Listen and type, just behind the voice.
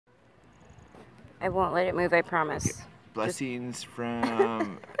I won't let it move, I promise. Okay. Blessings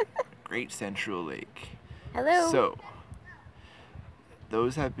from Great Central Lake. Hello. So,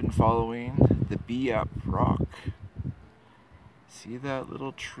 those have been following the Be Up Rock. See that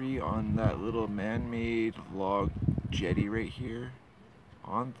little tree on that little man-made log jetty right here?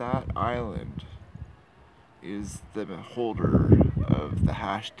 On that island is the holder of the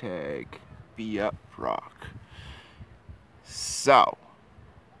hashtag Be Up Rock. So,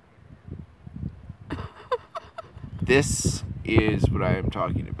 this is what I am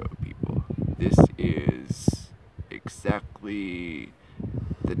talking about, people. This is exactly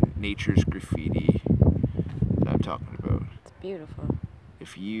the nature's graffiti that I'm talking about. It's beautiful.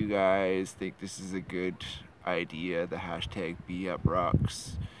 If you guys think this is a good idea, the hashtag Be Up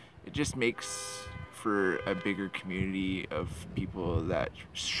Rocks, it just makes for a bigger community of people that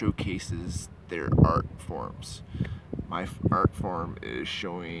showcases their art forms. My art form is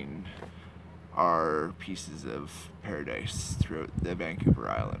showing our pieces of paradise throughout the Vancouver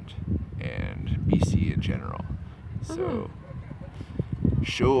Island and BC in general. So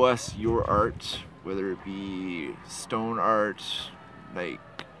show us your art, whether it be stone art, like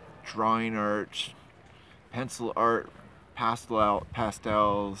drawing art, pencil art,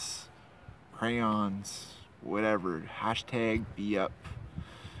 pastels, crayons, whatever. Hashtag Be Up.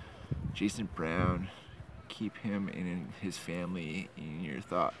 Jason Brown, keep him and his family in your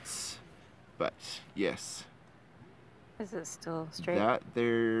thoughts. But yes, Is it still straight? that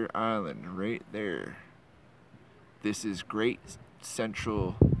there island right there, this is Great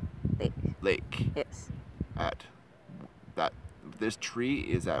Central Lake. Yes. At that, this tree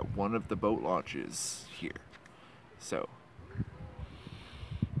is at one of the boat launches here. So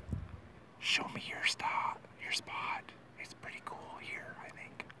show me your spot. It's pretty cool here,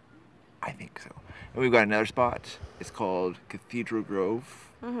 I think so. And we've got another spot. It's called Cathedral Grove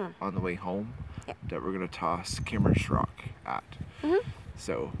on the way home that we're gonna toss Kimmer's Rock at.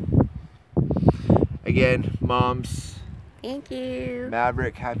 So again, moms, thank you.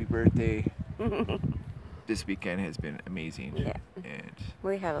 Maverick, happy birthday. This weekend has been amazing. Yeah. And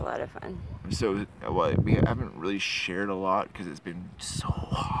We had a lot of fun. so, well, we haven't really shared a lot because it's been so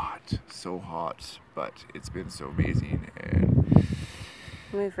hot, but it's been so amazing, and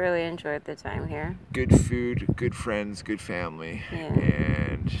We've really enjoyed the time here. good food, good friends, good family, Yeah.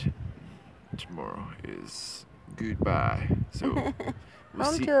 and tomorrow is goodbye. So we'll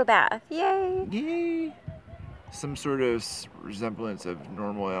Home see. to a bath. Yay! Yay! Some sort of resemblance of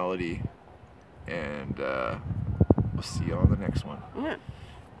normality, and we'll see you on the next one.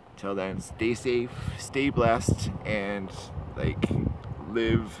 Till then, stay safe, stay blessed, and like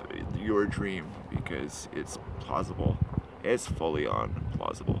live your dream because it's plausible. It's fully on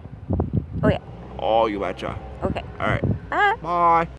plausible. Oh yeah. Oh, you betcha. Okay. All right. Bye. Bye.